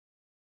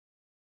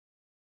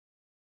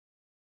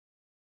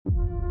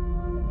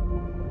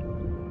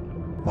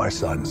My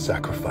son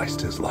sacrificed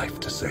his life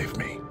to save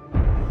me.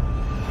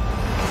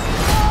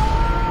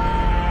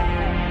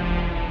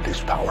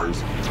 These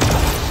powers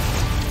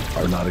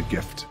are not a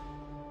gift,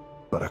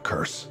 but a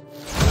curse.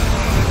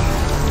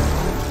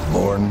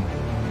 Born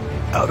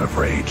out of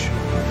rage.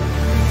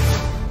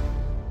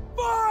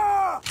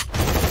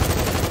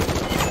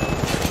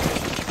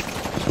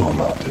 So I'm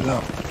opted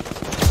up.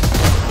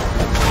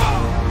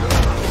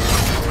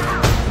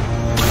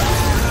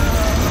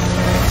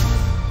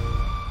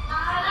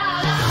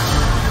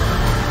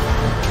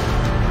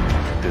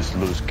 This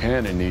loose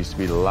cannon needs to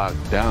be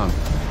locked down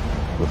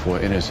before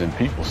innocent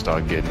people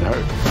start getting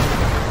hurt.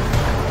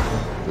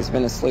 He's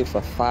been asleep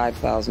for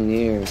 5,000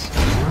 years.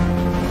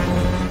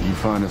 You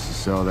find us a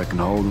cell that can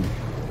hold him,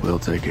 we'll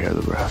take care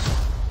of the rest.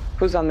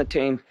 Who's on the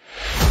team?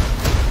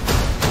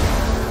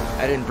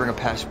 I didn't bring a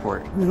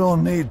passport. You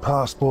don't need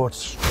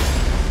passports.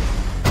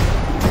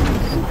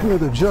 You're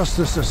the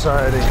Justice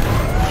Society.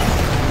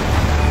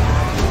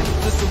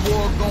 There's a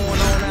war going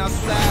on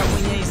outside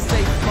we ain't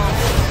safe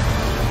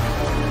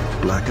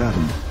from. Black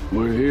Adam.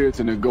 We're here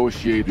to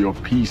negotiate your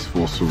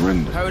peaceful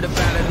surrender. Heard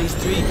about at least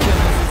 3 killings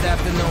this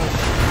afternoon.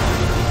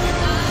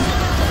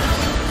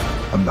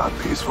 I'm not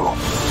peaceful.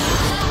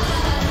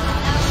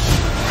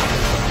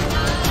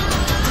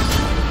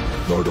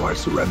 Nor do I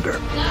surrender.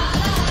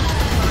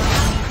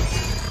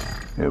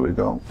 Here we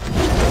go.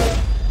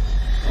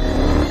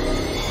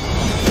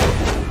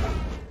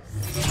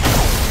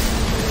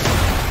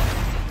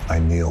 I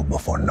kneel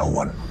before no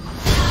one.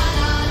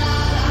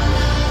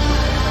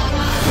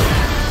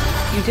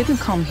 You didn't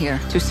come here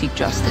to seek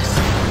justice.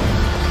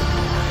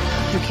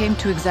 You came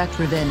to exact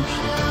revenge.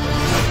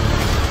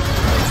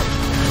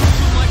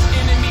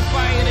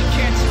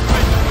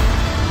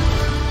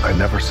 I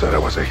never said I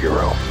was a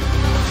hero.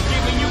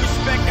 Giving you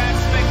respect, I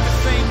expect the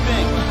same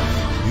thing.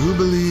 You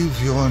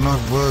believe you are not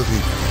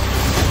worthy,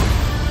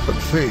 but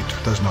fate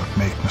does not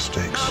make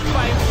mistakes. I'm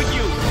fighting for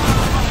you.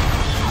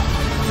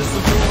 There's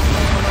a war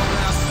going on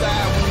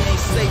outside we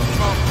ain't safe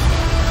from.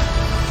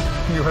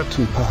 You have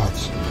two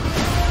paths.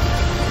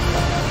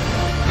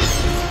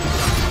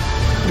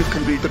 You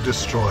can be the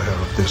destroyer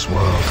of this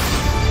world.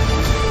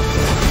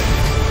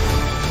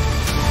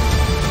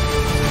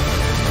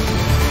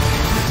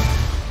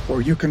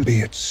 Or you can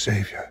be its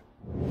savior.